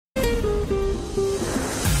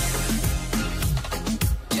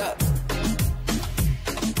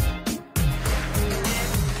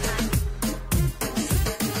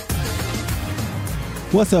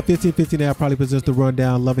What's up? 1550 Now probably presents the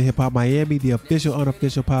Rundown Love and Hip Hop Miami, the official,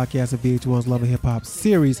 unofficial podcast of VH1's Love and Hip Hop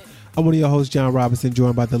series. I'm one of your hosts, John Robinson,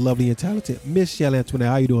 joined by the lovely and talented Miss Shelah Marie.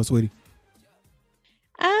 How you doing, sweetie?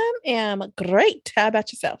 I am great. How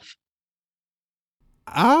about yourself?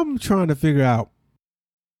 I'm trying to figure out,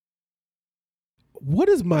 what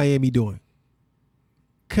is Miami doing?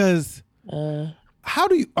 Because how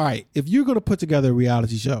do you, all right, if you're going to put together a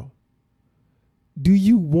reality show, do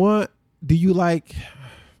you like,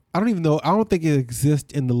 I don't even know, I don't think it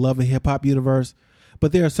exists in the Love and Hip Hop universe,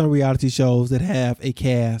 but there are some reality shows that have a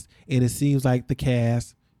cast and it seems like the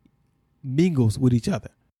cast mingles with each other.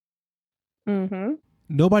 Mm-hmm.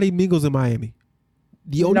 Nobody mingles in Miami.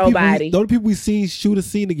 The only people we've seen shoot a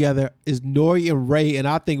scene together is Nori and Ray, and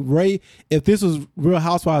I think Ray, if this was Real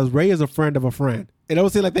Housewives, Ray is a friend of a friend. It don't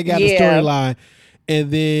seem like they got a storyline.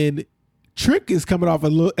 And then Trick is coming off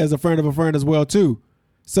as a friend of a friend as well too.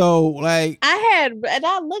 So like I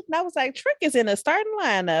looked and I was like, Trick is in the starting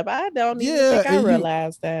lineup. I don't even think I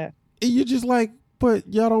realized that. And you're just like, but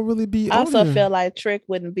y'all don't really be. I also feel like Trick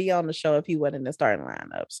wouldn't be on the show if he wasn't in the starting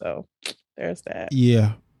lineup. So there's that.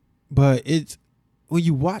 Yeah, but it's when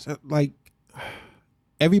you watch like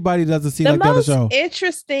everybody doesn't seem like that on the show. The most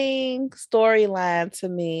interesting storyline to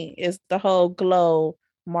me is the whole Glow,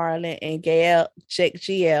 Marlon and Galileo.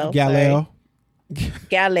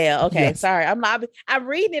 Okay, yes. Sorry. I'm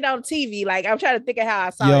reading it on TV. Like I'm trying to think of how I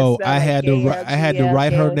saw it. I had to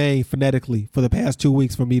write her name phonetically for the past 2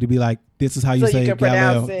 weeks for me to be like, this is how you say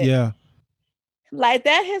Galileo. Yeah. Like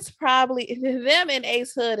that has probably them and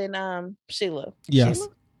Ace Hood and Shelah. Yes.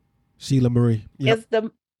 Shelah Marie. Yep. It's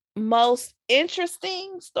the most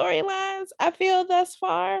interesting storylines I feel thus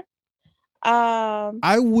far.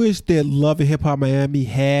 I wish that Love and Hip Hop Miami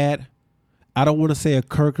had, I don't want to say a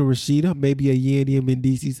Kirk and Rashida, maybe a Yandy and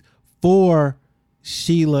Mendices for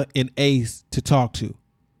Shelah and Ace to talk to.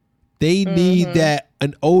 They need that,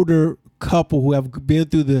 an older couple who have been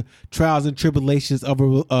through the trials and tribulations of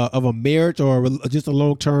a marriage or just a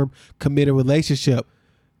long-term committed relationship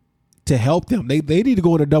to help them. They need to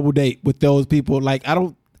go on a double date with those people. Like I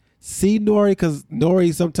don't see Nori because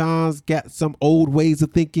Nori sometimes got some old ways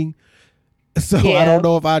of thinking. So I don't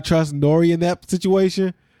know if I trust Nori in that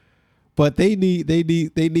situation. But they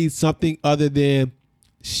need something other than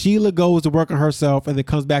Shelah goes to work on herself and then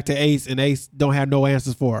comes back to Ace and Ace don't have no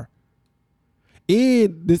answers for her.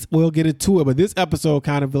 And this, we'll get into it, but this episode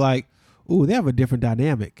kind of be like, ooh, they have a different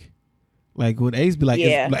dynamic. Like when Ace be like,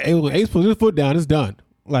 when Ace puts his foot down, it's done.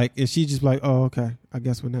 Like, and she just like, oh, okay, I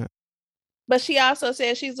guess we're not. But she also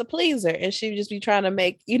says she's a pleaser and she just be trying to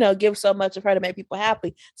make, give so much of her to make people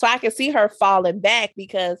happy. So I can see her falling back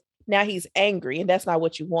because now he's angry and that's not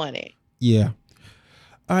what you wanted. Yeah.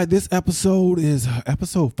 All right. This episode is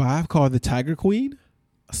episode 5 called The Tiger Queen.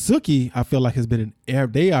 Suki, I feel like has been in air.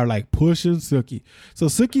 They are like pushing Suki. So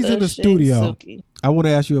Suki's in the studio. Suki. I want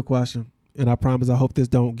to ask you a question, and I promise I hope this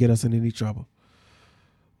don't get us in any trouble.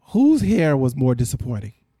 Whose hair was more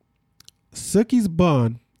disappointing? Suki's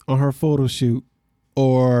bun on her photo shoot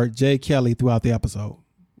or Jay Kelly throughout the episode?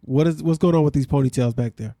 What's going on with these ponytails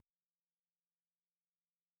back there?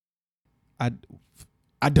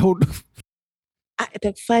 I don't.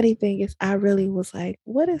 The funny thing is, I really was like,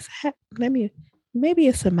 "What is happening?" Maybe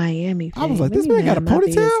it's a Miami thing. I was like, "This man got a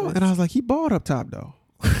ponytail," and I was like, "He bald up top though."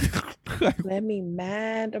 Let me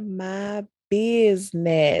mind my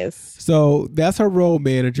business. So that's her role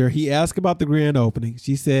manager. He asked about the grand opening.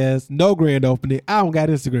 She says, "No grand opening. I don't got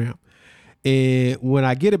Instagram, and when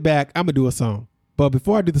I get it back, I'm gonna do a song. But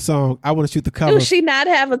before I do the song, I want to shoot the cover." Does she not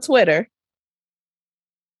have a Twitter?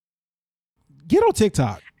 Get on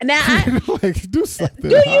TikTok. Now, do something.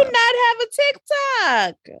 Do you not have a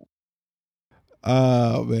TikTok?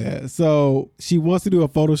 Oh man! So she wants to do a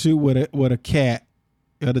photo shoot with a cat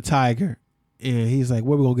and a tiger, and he's like,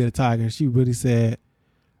 "Where we gonna get a tiger?" And she really said,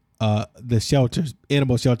 "The shelters,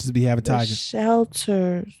 animal shelters, be having tigers."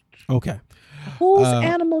 Shelters. Okay. Whose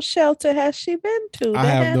animal shelter has she been to? I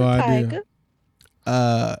have no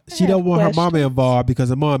idea. She don't want her mama involved because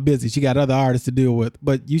her mom busy. She got other artists to deal with.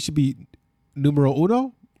 But you should be numero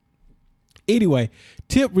uno. Anyway,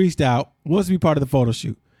 Tip reached out, wants to be part of the photo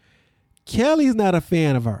shoot. Kelly's not a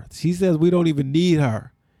fan of her. She says we don't even need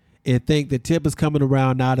her and think that Tip is coming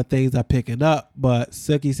around now the things are picking up. But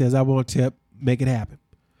Suki says, I want Tip, make it happen.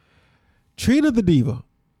 Trina the Diva.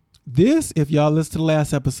 This, if y'all listened to the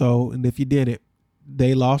last episode, and if you didn't,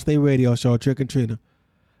 they lost their radio show, Trick and Trina.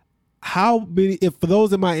 How many, if for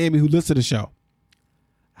those in Miami who listen to the show,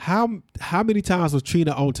 how many times was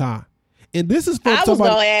Trina on time? And this is for I was going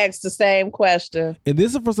to ask the same question. And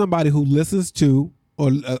this is for somebody who listens to,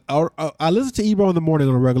 or I listen to Ebro in the morning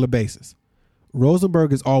on a regular basis.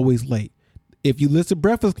 Rosenberg is always late. If you listen to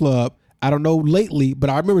Breakfast Club, I don't know lately, but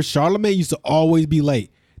I remember Charlamagne used to always be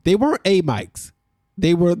late. They weren't A mics.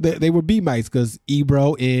 They were B mics because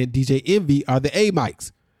Ebro and DJ Envy are the A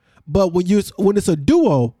mics. But when it's a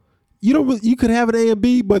duo, you could have an A and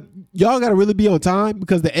B, but y'all got to really be on time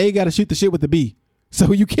because the A got to shoot the shit with the B.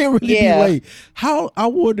 So you can't really be late. I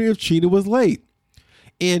wonder if Trina was late.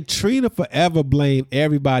 And Trina forever blamed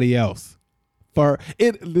everybody else for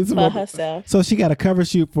herself. So she got a cover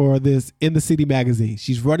shoot for this In the City magazine.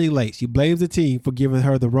 She's running late. She blames the team for giving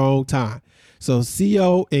her the wrong time. So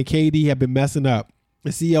CO and KD have been messing up.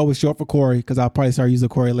 And CO is short for Corey because I'll probably start using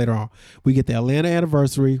Corey later on. We get the Atlanta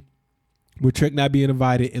anniversary with Trick not being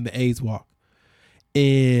invited in the A's walk.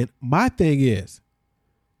 And my thing is,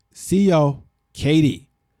 CO, KD,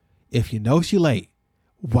 if you know she late,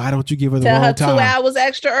 why don't you give her the wrong time? Tell her 2 hours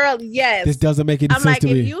extra early. Yes. This doesn't make any sense to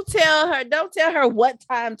me. If you don't tell her what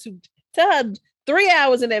time tell her 3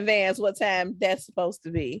 hours in advance what time that's supposed to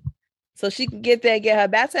be. So she can get there and get her.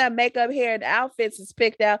 By the time makeup, hair, and outfits is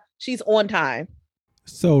picked out, she's on time.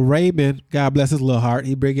 So Raymond, God bless his little heart,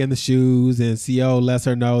 he bring in the shoes and CO lets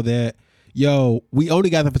her know that, we only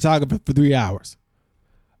got the photographer for 3 hours.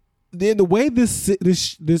 Then the way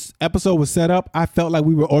this episode was set up, I felt like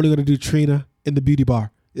we were only going to do Trina in the beauty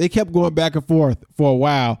bar. They kept going back and forth for a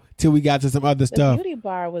while till we got to some other stuff. The beauty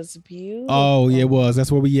bar was beautiful. Oh, yeah, it was.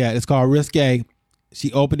 That's where we at. It's called Risque.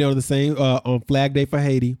 She opened it on the same on Flag Day for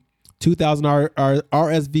Haiti. 2,000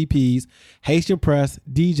 RSVPs, Haitian press,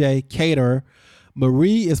 DJ, caterer.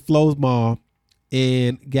 Marie is Flo's mom,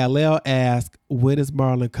 and Galel asked, when is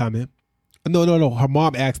Marlon coming? No. Her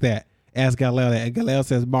mom asked Galel that. And Galel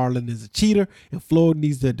says Marlon is a cheater and Flo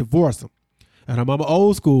needs to divorce him. And her mama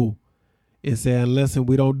old school and saying, listen,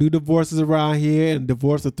 we don't do divorces around here, and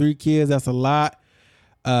divorce of 3 kids, that's a lot.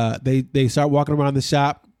 They start walking around the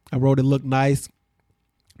shop. I wrote it looked nice.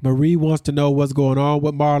 Marie wants to know what's going on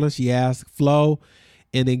with Marlon. She asked Flo,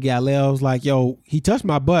 and then Galel's like, he touched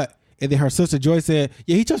my butt. And then her sister Joy said,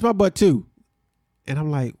 yeah, he touched my butt too. And I'm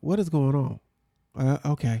like, what is going on?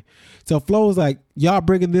 Okay. So Flo was like, y'all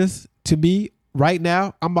bringing this to me right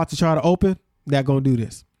now? I'm about to try to open. Not going to do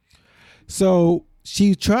this. So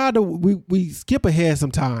she tried to, we skip ahead some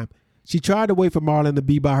time. She tried to wait for Marlon to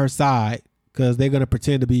be by her side because they're going to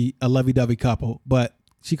pretend to be a lovey-dovey couple. But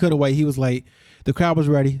she couldn't wait. He was late. The crowd was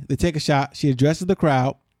ready. They take a shot. She addresses the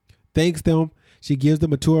crowd, thanks them. She gives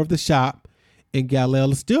them a tour of the shop. And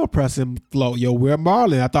Galel is still pressing Flo. Where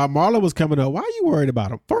Marlon? I thought Marlon was coming up. Why are you worried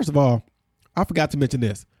about him? First of all, I forgot to mention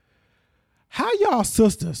this. How y'all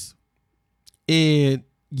sisters and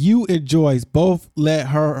you and Joyce both let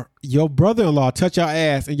your brother-in-law touch your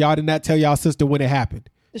ass and y'all did not tell y'all sister when it happened?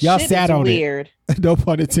 Y'all sat on weird. It. No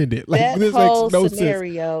pun intended. That this whole makes no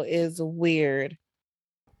scenario sense. Is weird.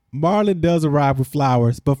 Marlon does arrive with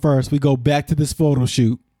flowers, but first we go back to this photo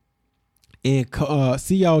shoot. And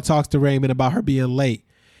CO talks to Raymond about her being late.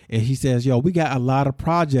 And he says, we got a lot of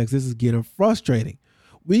projects. This is getting frustrating.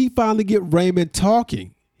 We finally get Raymond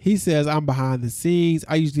talking. He says, I'm behind the scenes.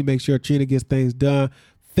 I usually make sure Trina gets things done.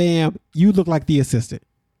 Fam, you look like the assistant.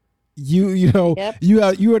 You are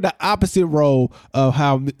the opposite role of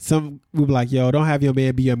how some will be like, don't have your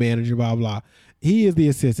man be your manager, blah, blah. He is the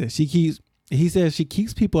assistant. He says she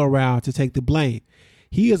keeps people around to take the blame.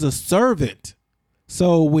 He is a servant.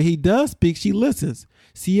 So when he does speak, she listens.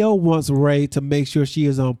 CO wants Ray to make sure she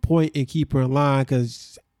is on point and keep her in line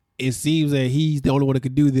because it seems that he's the only one that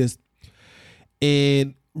could do this.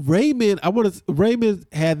 And Raymond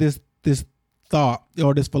had this thought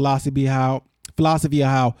or this philosophy of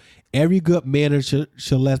how every good manager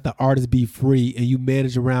should let the artist be free and you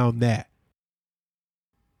manage around that.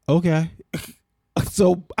 Okay.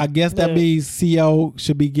 So I guess that means CO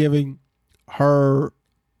should be giving her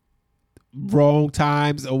wrong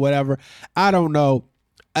times or whatever. I don't know.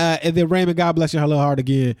 And then Raymond, God bless your little heart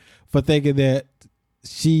again for thinking that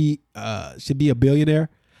she should be a billionaire.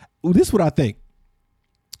 This is what I think.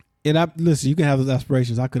 And listen, you can have those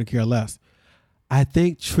aspirations. I couldn't care less. I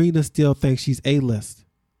think Trina still thinks she's A-list.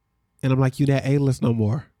 And I'm like, you not A-list no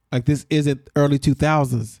more. Like this isn't early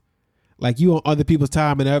 2000s. Like you on other people's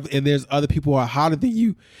time and there's other people who are hotter than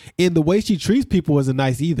you. And the way she treats people isn't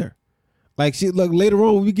nice either. Like later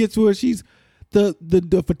on when we get to her, she's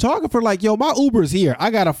the photographer like, my Uber is here. I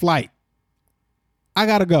got a flight. I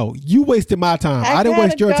gotta go. You wasted my time. I didn't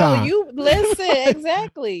waste your time. You listen,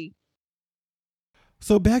 exactly.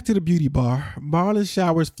 So back to the beauty bar. Marlon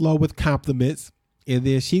showers Flo with compliments, and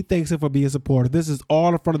then she thanks him for being supportive. This is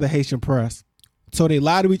all in front of the Haitian press. So they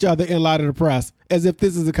lie to each other and lie to the press as if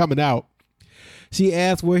this isn't coming out. She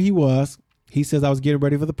asks where he was. He says, I was getting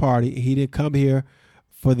ready for the party. He didn't come here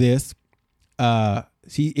for this.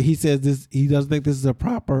 He says this. He doesn't think this is a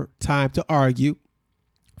proper time to argue.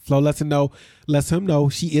 Flo lets him know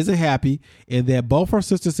she isn't happy and that both her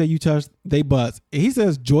sisters say you touched they butts. And he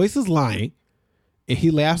says Joyce is lying, and he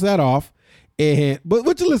laughs that off.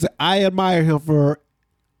 But you listen, I admire him for,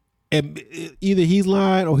 and either he's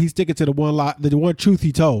lying or he's sticking to the one truth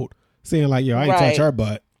he told, saying like, "Yo, I ain't touch her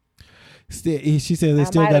butt." She says they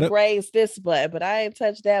still got to raise this butt, but I ain't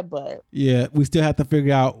touched that butt. Yeah, we still have to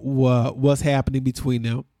figure out what's happening between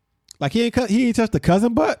them. Like he ain't touched the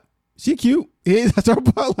cousin butt. She cute. He ain't touched her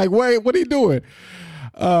butt. Like, wait, what are you doing?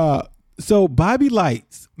 So Bobby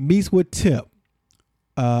Lights meets with Tip.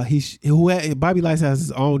 Bobby Lights has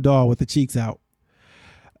his own doll with the cheeks out.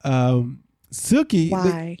 Suki.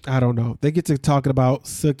 Why? I don't know. They get to talking about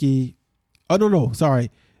Suki. Oh no,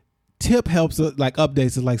 sorry. Tip helps like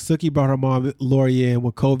updates. It's like Suki brought her mom Lori in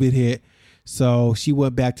when COVID hit, so she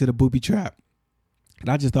went back to the booby trap. And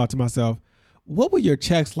I just thought to myself, what were your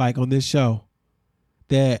checks like on this show?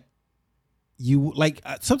 That you like.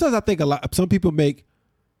 Sometimes I think some people make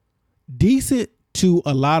decent to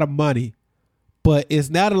a lot of money, but it's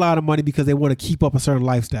not a lot of money because they want to keep up a certain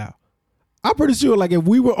lifestyle. I'm pretty sure, like, if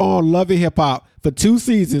we were on Love and Hip Hop for 2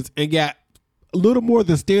 seasons and got a little more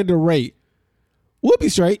than standard rate, we'll be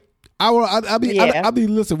straight. I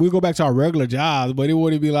mean, listen, we'll go back to our regular jobs, but it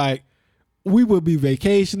wouldn't be like we would be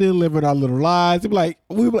vacationing, living our little lives. It'd be like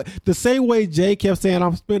the same way Jay kept saying,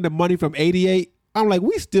 "I'm spending money from '88." I'm like,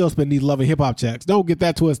 we still spend these Love and Hip Hop checks. Don't get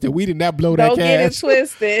that twisted. We did not blow that cash. Don't get it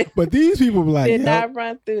twisted. But these people were like, did not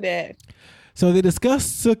run through that. So they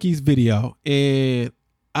discussed Suki's video, and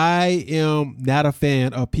I am not a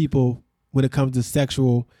fan of people when it comes to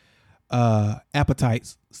sexual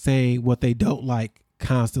appetites saying what they don't like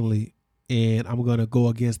constantly, and I'm going to go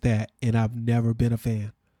against that. And I've never been a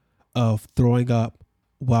fan of throwing up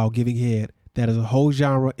while giving head. That is a whole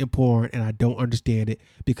genre in porn, and I don't understand it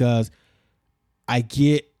because I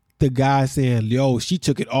get the guy saying, "Yo, she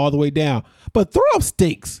took it all the way down," but throw up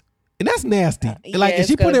stinks. And that's nasty. And like, and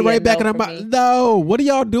she put it right back in her mouth. No, what are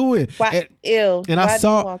y'all doing? Why, ew. And I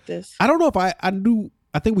saw, do you want this? I don't know if I knew,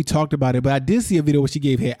 I think we talked about it, but I did see a video where she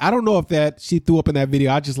gave head. I don't know if that she threw up in that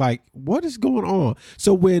video. I just like, what is going on?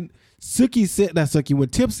 So when when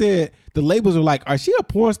Tip said the labels are like, are she a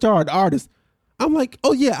porn star or an artist? I'm like,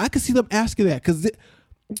 oh yeah, I could see them asking that because that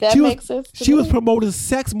makes sense. She was promoting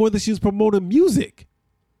sex more than she was promoting music.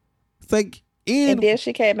 It's like, and then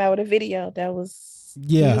she came out with a video that was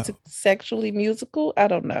sexually musical. I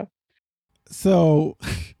don't know. So,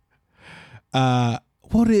 Tip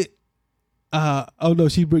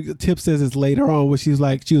says it's later on where she's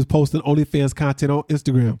like, she was posting OnlyFans content on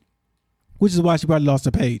Instagram, which is why she probably lost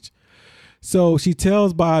her page. So she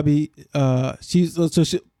tells Bobby,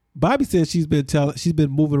 Bobby says she's been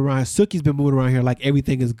moving around. Suki's been moving around here like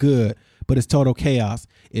everything is good, but it's total chaos.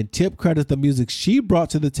 And Tip credits the music she brought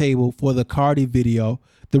to the table for the Cardi video,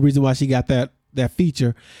 the reason why she got that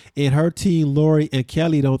feature. And her team, Lori and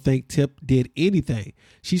Kelly, don't think Tip did anything.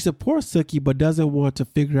 She supports Suki, but doesn't want to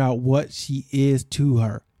figure out what she is to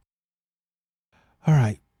her. All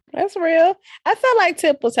right. That's real. I felt like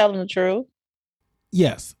Tip was telling the truth.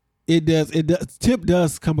 Yes, it does. It does. Tip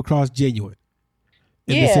does come across genuine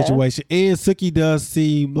in this situation. And Suki does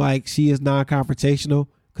seem like she is non-confrontational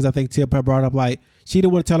because I think Tip had brought up like she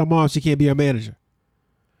didn't want to tell her mom she can't be her manager.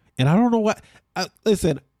 And I don't know what.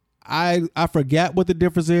 Listen, I forget what the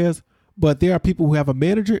difference is, but there are people who have a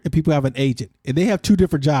manager and people who have an agent, and they have 2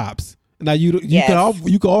 different jobs. Now you can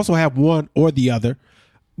also have one or the other,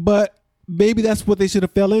 but maybe that's what they should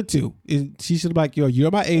have fell into. And she should have been like, "Yo,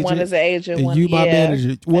 you're my agent. One is an agent, and you my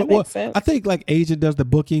manager." Makes sense. I think like agent does the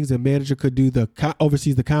bookings and manager could do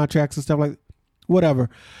oversees the contracts and stuff like whatever.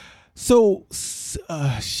 So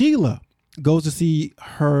Shelah goes to see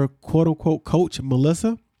her quote unquote coach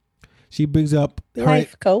Melissa. She brings up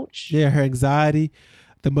life coach. Yeah, her anxiety,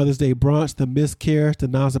 the Mother's Day brunch, the miscarriage, the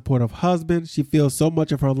non-supportive husband. She feels so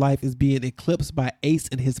much of her life is being eclipsed by Ace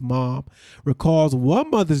and his mom. Recalls one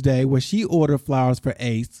Mother's Day where she ordered flowers for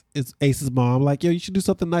Ace. It's Ace's mom. Like, yo, you should do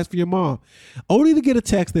something nice for your mom. Only to get a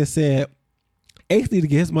text that said, Ace need to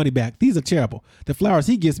get his money back. These are terrible. The flowers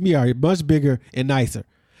he gets me are much bigger and nicer.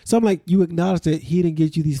 So I'm like, you acknowledge that he didn't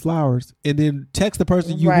get you these flowers, and then text the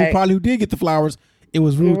person who did get the flowers. It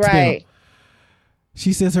was rude to him.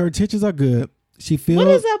 She says her intentions are good. She feels. What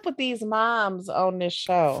is up with these moms on this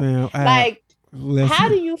show? How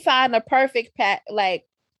do you find a perfect like,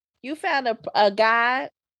 you found a guy,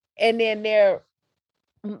 and then their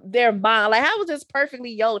mom. Like, how was this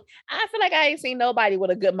perfectly yoked? I feel like I ain't seen nobody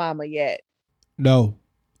with a good mama yet. No,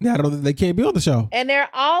 Now I don't think they can't be on the show. And they're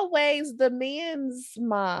always the men's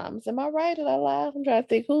moms. Am I right? Did I lie? I'm trying to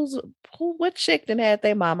think what chick then had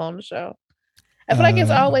their mom on the show. I feel like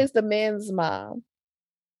it's always the men's mom.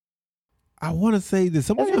 I want to say that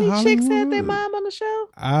some of the chicks had their mom on the show.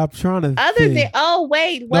 I'm trying to other think. Than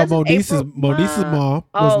wait, no, Monice's mom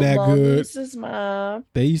was that good. Monice's mom.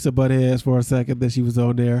 They used to butt heads for a second that she was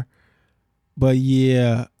on there, but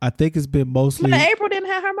yeah, I think it's been mostly. But April didn't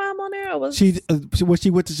have her mom on there. Or was she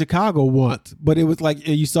went to Chicago once, but it was like,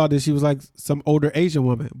 and you saw that she was like some older Asian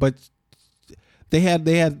woman, but they sat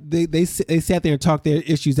there and talked their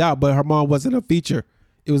issues out, but her mom wasn't a feature.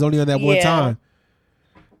 It was only on that one time.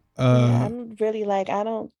 I'm really I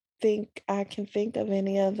don't think I can think of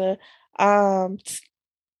any other.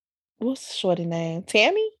 What's the shorty name?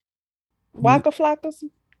 Tammy? Waka Flockas?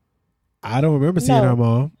 I don't remember seeing her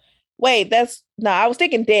mom. Wait, I was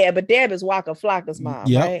thinking Deb, but Deb is Waka Flockas'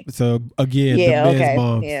 mom, right? So again, the men's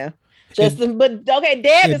mom. Yeah.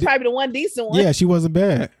 Deb is probably the one decent one. Yeah, she wasn't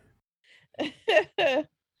bad.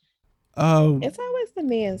 It's always the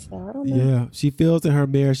men's though. I don't know. Yeah, she feels in her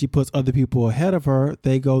mirror. She puts other people ahead of her.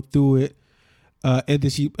 They go through it, and then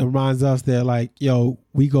she reminds us that like, yo,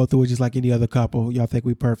 we go through it just like any other couple. Y'all think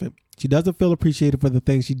we perfect. She doesn't feel appreciated for the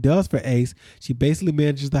things she does for Ace. She basically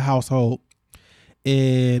manages the household,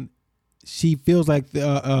 and she feels like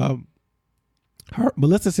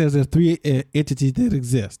Melissa says there's three entities that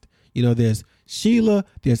exist. You know, there's Shelah,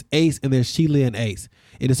 there's Ace, and there's Shelah and Ace,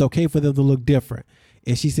 and it's okay for them to look different.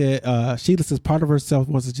 And she said, Shelah says part of herself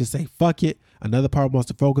wants to just say, fuck it. Another part wants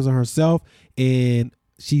to focus on herself. And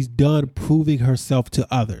she's done proving herself to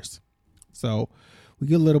others. So we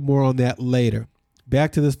get a little more on that later.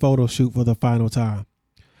 Back to this photo shoot for the final time.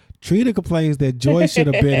 Trina complains that Joy should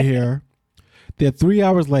have been here. They're 3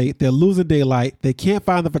 hours late. They're losing daylight. They can't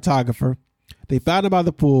find the photographer. They found him by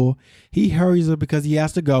the pool. He hurries her because he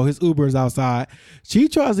has to go. His Uber is outside. She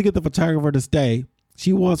tries to get the photographer to stay.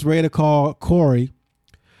 She wants Ray to call Corey.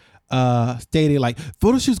 Stating like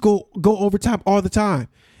photo shoots go overtime all the time,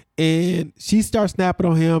 and she starts snapping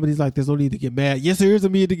on him, and he's like, "There's no need to get mad. Yes, there is a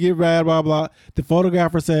need to get mad." Blah blah. The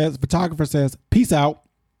photographer says, "Peace out."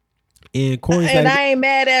 And Corey's and I ain't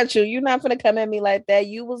mad at you. You're not gonna come at me like that.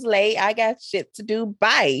 You was late. I got shit to do.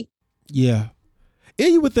 Bye. Yeah,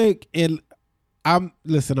 and you would think, and I'm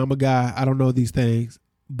a guy. I don't know these things,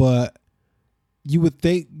 but you would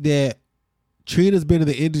think that Trina's been in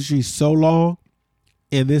the industry so long.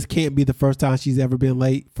 And this can't be the first time she's ever been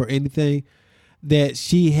late for anything, that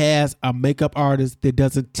she has a makeup artist that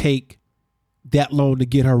doesn't take that long to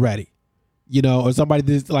get her ready, you know, or somebody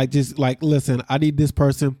that's just like, listen, I need this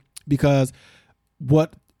person, because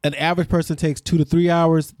what an average person takes 2 to 3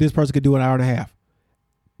 hours, this person could do an hour and a half.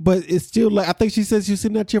 But it's still like, I think she says she's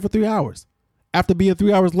sitting in that chair for 3 hours after being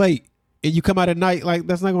 3 hours late, and you come out at night, like,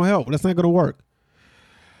 that's not going to help. That's not going to work.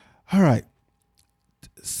 All right.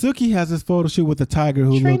 Suki has this photo shoot with a tiger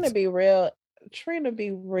who Trina be real.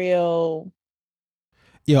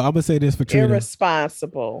 Yo, I'm gonna say this for Trina.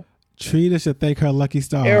 Irresponsible. Trina should thank her lucky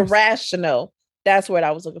stars. Irrational. That's what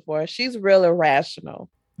I was looking for. She's real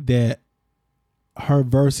irrational. That her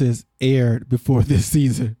verses aired before this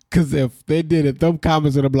season, because if they did it, them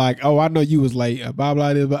comments would have been like, "Oh, I know you was late." Blah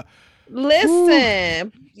blah blah.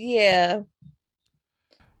 Listen, yeah.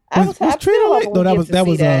 Was Trina late? No, that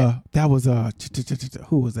was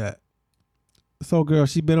who was that? So girl,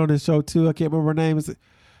 she been on this show too. I can't remember her name.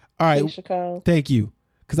 All right, thank you.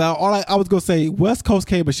 Because I was gonna say West Coast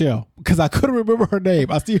K Michelle, because I couldn't remember her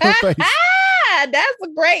name. I see her face.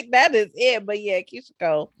 That is it. But yeah, Keisha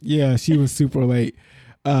Cole. Yeah, she was super late.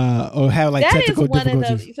 Or had like technical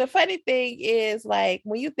difficulties. The funny thing is, like,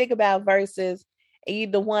 when you think about verses, and you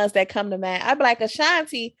the ones that come to mind, I'd be like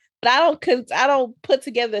Ashanti. But I don't put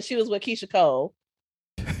together that she was with Keisha Cole.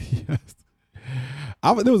 Yes.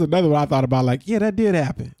 There was another one I thought about, like, yeah, that did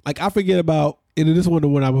happen. Like, I forget about, and this one the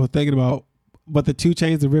one I was thinking about, but the 2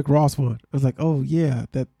 Chainz and Rick Ross one. I was like, oh yeah,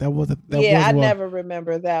 that was I never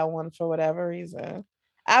remember that one for whatever reason.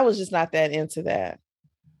 I was just not that into that.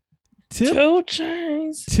 2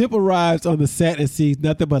 Chainz. Tip arrives on the set and sees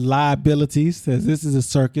nothing but liabilities, says this is a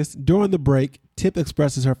circus. During the break, Tip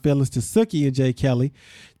expresses her feelings to Suki and Jay Kelly,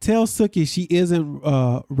 tells Suki she isn't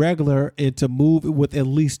regular and to move with at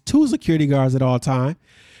least 2 security guards at all times.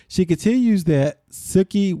 She continues that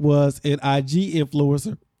Suki was an IG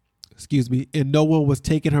influencer, and no one was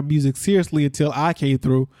taking her music seriously until I came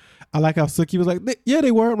through. I like how Suki was like, yeah,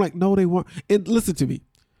 they were. I'm like, no, they weren't. And listen to me.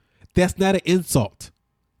 That's not an insult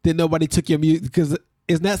that nobody took your music, because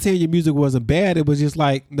it's not saying your music wasn't bad. It was just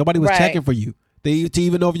like nobody was checking for you. To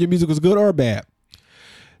even know if your music was good or bad.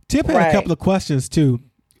 Tip had a couple of questions too.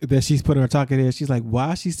 that she's putting her talking in. She's like,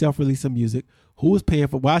 why is she self-releasing music? Who is paying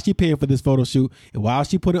for? Why is she paying for this photo shoot? And why is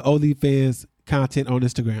she putting OnlyFans content on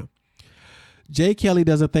Instagram? Jay Kelly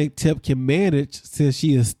doesn't think Tip can manage since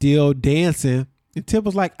she is still dancing. And Tip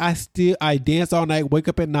was like, I dance all night, wake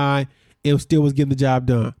up at 9, and still was getting the job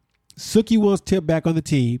done. Suki wants Tip back on the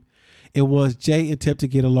team and wants Jay and Tip to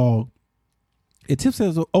get along. And Tip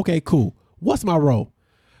says, okay, cool. What's my role?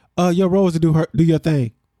 Your role is to do your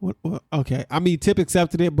thing. What, okay. I mean, Tip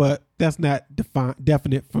accepted it, but that's not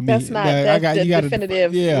definite for me. That's not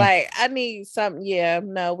definitive. Yeah. Like, I need something. Yeah,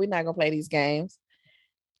 no, we're not going to play these games.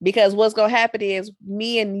 Because what's going to happen is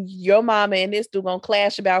me and your mama and this dude going to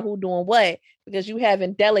clash about who doing what because you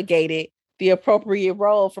haven't delegated the appropriate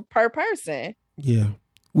role for per person. Yeah.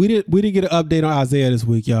 We didn't get an update on Isaiah this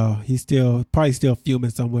week, y'all. He's probably still fuming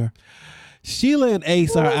somewhere. Sheila and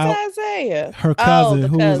Ace are out. Isaiah? Her cousin,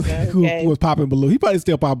 who was popping balloon. He probably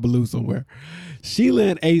still popping balloon somewhere. Sheila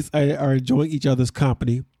and Ace are enjoying each other's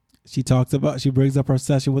company. She brings up her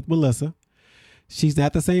session with Melissa. She's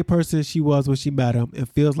not the same person she was when she met him and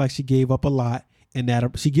feels like she gave up a lot and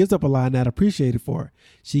that she gives up a lot and not appreciated for it.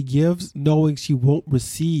 She gives knowing she won't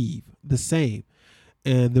receive the same.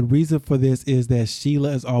 And the reason for this is that Sheila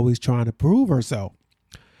is always trying to prove herself.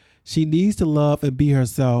 She needs to love and be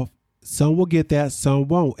herself. Some will get that, some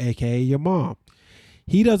won't, aka your mom.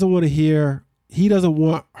 He doesn't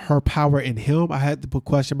want her power in him. I had to put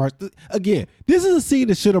question marks. Again, this is a scene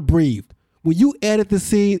that should have breathed. When you edit the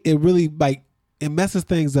scene, it really it messes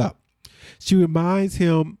things up. She reminds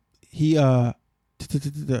him he is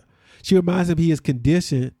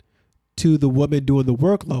conditioned to the woman doing the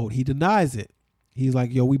workload. He denies it. He's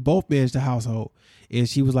like, yo, we both manage the household. And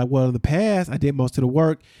she was like, well, in the past, I did most of the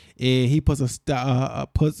work. And he she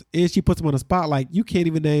puts him on the spot. Like, you can't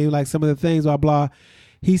even name like some of the things, blah, blah.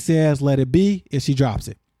 He says, let it be. And she drops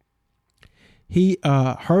it.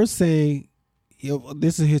 Her saying,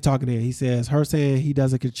 this is his talking here. He says, her saying he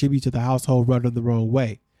doesn't contribute to the household run in the wrong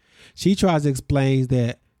way. She tries to explain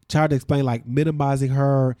like minimizing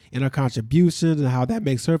her and her contributions and how that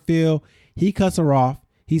makes her feel. He cuts her off.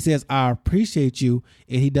 He says, I appreciate you,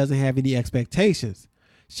 and he doesn't have any expectations.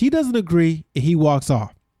 She doesn't agree, and he walks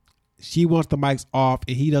off. She wants the mics off,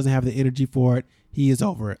 and he doesn't have the energy for it. He is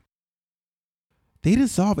over it. They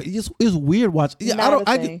didn't solve it. It's weird watching.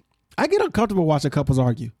 I get uncomfortable watching couples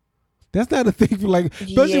argue. That's not a thing for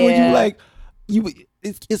especially when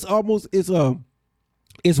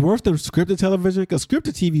it's worse than scripted television because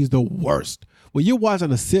scripted TV is the worst. When you're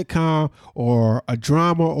watching a sitcom or a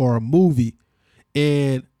drama or a movie,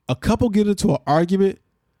 and a couple get into an argument,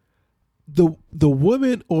 the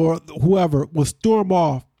woman or whoever will storm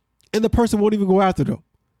off and the person won't even go after them.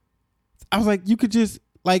 I was like, you could just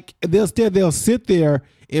they'll sit there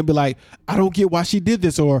and be like, I don't get why she did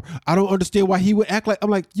this, or I don't understand why he would act like. I'm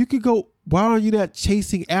like, you could go, why are you not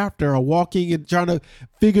chasing after or walking and trying to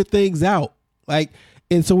figure things out?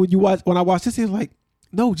 And so when I watch this, it's like,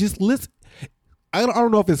 no, just listen. I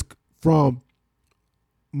don't know if it's from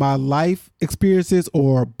my life experiences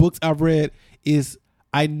or books I've read, is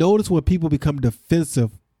I notice when people become defensive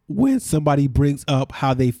when somebody brings up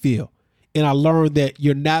how they feel. And I learned that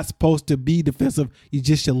you're not supposed to be defensive. You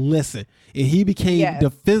just should listen. And he became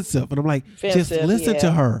defensive. And I'm like, just listen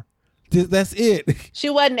to her. That's it. She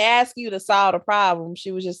wasn't asking you to solve the problem.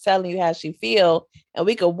 She was just telling you how she feel. And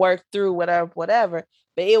we could work through whatever.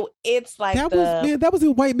 But it's like that was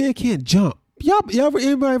in White Man Can't Jump.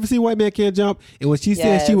 Anybody ever seen White Man Can't Jump? And when she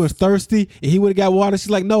said she was thirsty and he would have got water,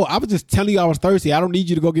 she's like, no, I was just telling you I was thirsty. I don't need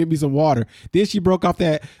you to go get me some water. Then she broke off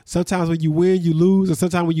that sometimes when you win, you lose. And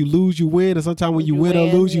sometimes when you lose, you win. And sometimes when you win or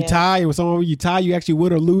lose, you tie. And sometimes when you tie, you actually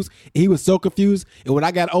win or lose. And he was so confused. And when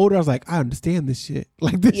I got older, I was like, I understand this shit.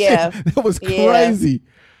 Like this shit, that was crazy.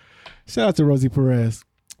 Shout out to Rosie Perez.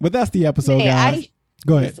 But that's the episode, guys.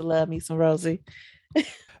 Go ahead. I used to love me some Rosie.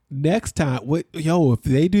 Next time, if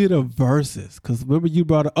they did a versus, because remember you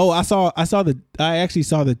brought up, I actually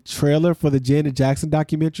saw the trailer for the Janet Jackson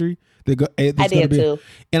documentary. I did too.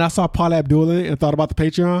 And I saw Paula Abdul in it and thought about the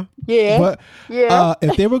Patreon. Yeah. But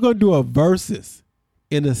if they were going to do a versus,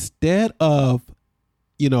 and instead of,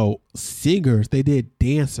 singers, they did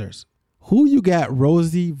dancers. Who you got,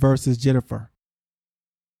 Rosie versus Jennifer?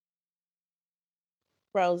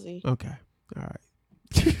 Rosie. Okay. All right.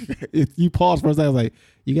 If you paused for a second, I was like,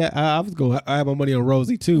 I have my money on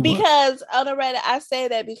Rosie too. Because on the Reddit, I say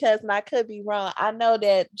that because, and I could be wrong, I know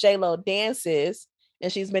that J-Lo dances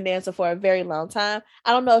and she's been dancing for a very long time.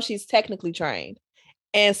 I don't know if she's technically trained.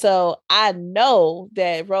 And so I know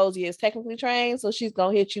that Rosie is technically trained. So she's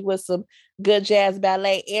going to hit you with some good jazz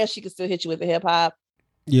ballet and she can still hit you with the hip hop.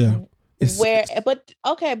 Yeah.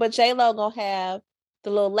 But J-Lo going to have the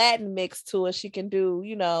little Latin mix to it, she can do,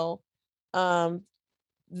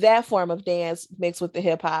 that form of dance mixed with the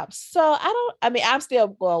hip hop. So I'm still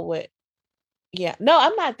going with, yeah. No,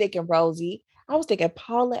 I'm not thinking Rosie. I was thinking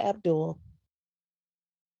Paula Abdul.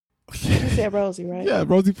 You said Rosie, right? Yeah,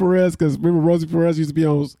 Rosie Perez, because remember Rosie Perez used to be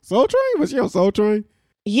on Soul Train? Was she on Soul Train?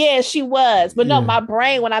 Yeah, she was. But no, my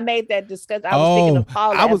brain, when I made that discussion, I was thinking of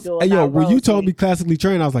Paula Abdul. When you told me classically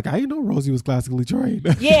trained, I was like, I didn't know Rosie was classically trained.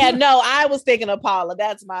 Yeah, no, I was thinking of Paula.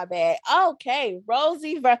 That's my bad. Okay,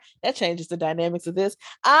 Rosie. That changes the dynamics of this.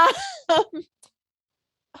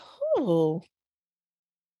 Ooh.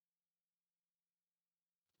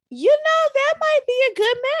 That might be a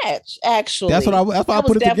good match, actually. That's why I put it together. I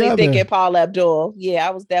was definitely thinking Paula Abdul. Yeah,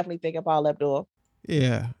 I was definitely thinking Paula Abdul.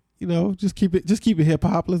 Yeah. Just keep it hip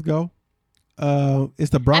hop. Let's go.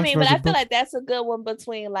 It's the Bronx. But I feel like that's a good one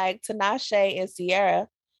between like Tinashe and Sierra.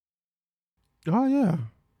 Oh yeah,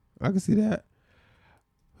 I can see that.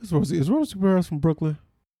 Is Rosie Perez from Brooklyn?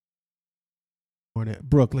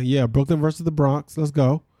 Brooklyn, yeah, Brooklyn versus the Bronx. Let's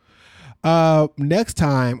go. Next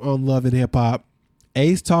time on Love and Hip Hop,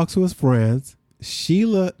 Ace talks to his friends.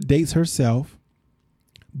 Sheila dates herself.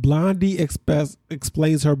 Blondie explains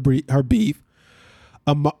her beef.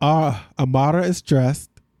 Amara is stressed.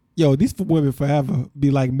 Yo, these women forever be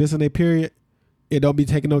like missing their period and don't be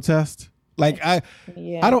taking no test. Like I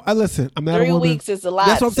listen. I'm not 3 a woman. weeks is a lot.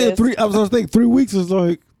 That's what I'm saying. I was thinking 3 weeks is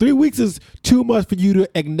like 3 weeks is too much for you to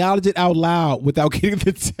acknowledge it out loud without getting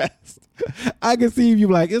the test. I can see you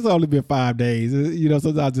like it's only been 5 days.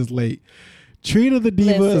 Sometimes it's late. Trina the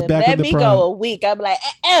Diva is back in the prime. Let me go a week. I'm like,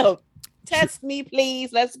 test me,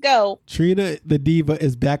 please. Let's go. Trina the Diva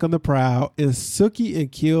is back on the prowl, and Suki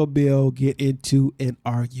and Kill Bill get into an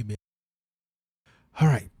argument. All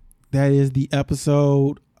right. That is the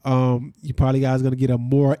episode. You probably guys going to get a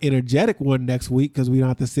more energetic one next week because we don't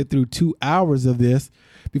have to sit through 2 hours of this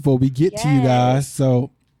before we get to you guys.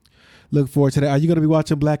 So look forward to that. Are you going to be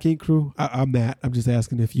watching Black Ink Crew? I'm not. I'm just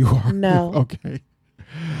asking if you are. No. Okay.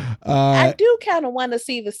 I do kind of want to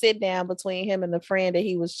see the sit down between him and the friend that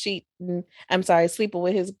he was sleeping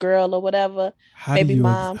with his girl or whatever. Baby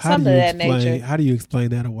mom, something of that nature. How do you explain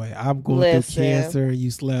that away? I'm going through cancer and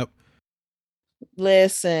you slept.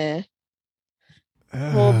 Listen.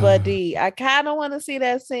 Well, buddy, I kind of want to see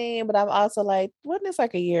that scene, but I'm also like, wasn't this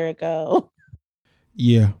like a year ago?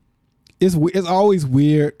 Yeah. It's always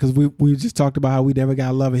weird because we just talked about how we never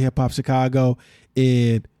got Love and Hip Hop Chicago,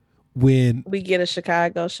 and when we get a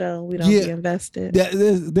Chicago show, we don't get invested.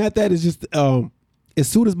 That is just as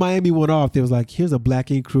soon as Miami went off, there was like, here's a Black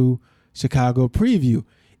Ink Crew Chicago preview.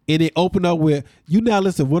 And it opened up with, you now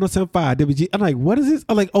listen, 107.5 WG. I'm like, what is this?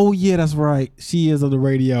 I'm like, oh yeah, that's right. She is on the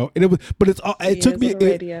radio. And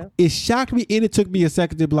it shocked me, and it took me a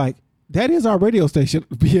second to be like, that is our radio station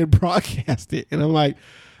being broadcasted. And I'm like,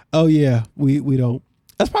 oh yeah, we don't.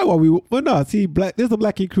 That's probably why there's a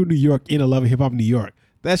Black Ink Crew New York in a Love and Hip Hop New York.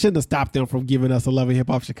 That shouldn't have stopped them from giving us a Love and Hip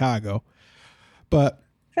Hop Chicago. But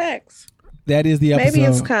facts. That is the episode. Maybe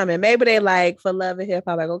it's coming. Maybe they like for Love and Hip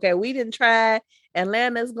Hop. Like, okay, we didn't try.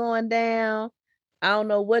 Atlanta's going down. I don't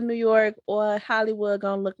know what New York or Hollywood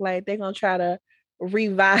gonna look like. They're gonna try to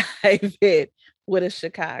revive it with a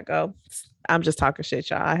Chicago. I'm just talking shit,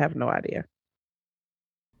 y'all. I have no idea.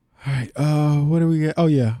 All right. What do we get? Oh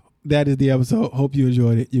yeah, that is the episode. Hope you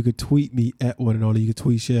enjoyed it. You could tweet me at one and only. You could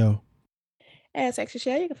tweet Shell. As Sexy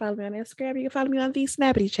Shell, you can follow me on Instagram. You can follow me on the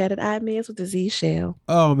Snappity Chat at iMiz with the Z Shell.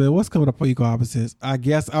 Oh man, what's coming up for Equal Opposites? I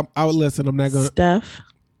guess I'll listen. I'm not gonna stuff.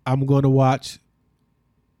 I'm going to watch.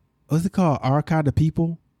 What's it called? Archive the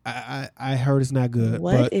People. I heard it's not good.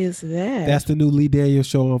 What is that? That's the new Lee Daniels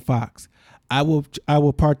show on Fox. I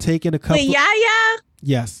will partake in a couple. Wait, Yaya?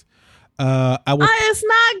 Yes. I will. It's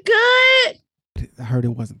not good. I heard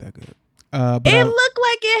it wasn't that good. But it looked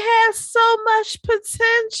like it has so much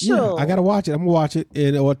potential. Yeah, I gotta watch it. I'm gonna watch it,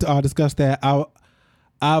 and I'll discuss that.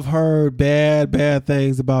 I've heard bad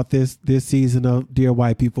things about this season of Dear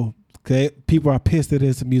White People. Okay, people are pissed that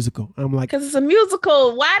it's a musical. I'm like, because it's a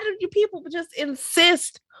musical. Why do you people just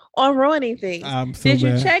insist on ruining things? Did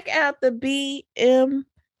you check out the BMF?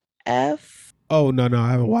 Oh no,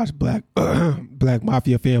 I haven't watched Black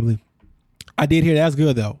Mafia Family. I did hear that's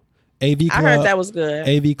good though. AV Club, I heard that was good.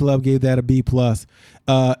 AV Club gave that a B+.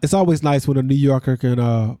 It's always nice when a New Yorker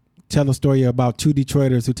can tell a story about two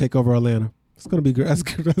Detroiters who take over Atlanta. It's gonna be great.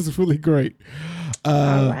 That's really great.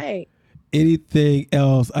 All right. Anything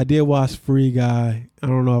else? I did watch Free Guy. I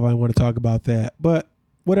don't know if I want to talk about that, but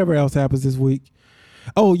whatever else happens this week.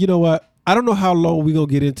 Oh, you know what? I don't know how long we're gonna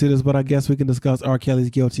get into this, but I guess we can discuss R. Kelly's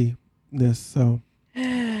guiltiness. So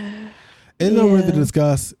It's not really to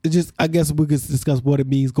discuss. It's just, I guess we could discuss what it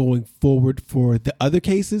means going forward for the other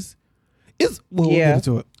cases. We'll get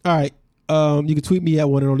into it. All right. You can tweet me at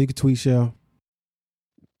one and only. You can tweet Shell.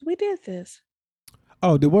 We did this.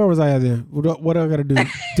 Oh, where was I at then? What do I got to do?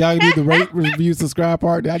 Do I need the rate, review, subscribe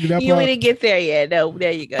part? Did I do that part? You didn't get there yet. No,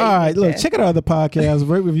 there you go. All right, look, check out our other podcasts.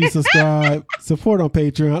 Rate, review, subscribe, support on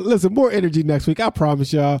Patreon. Listen, more energy next week. I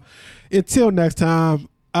promise y'all. Until next time,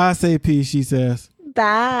 I say peace, she says.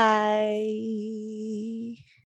 Bye.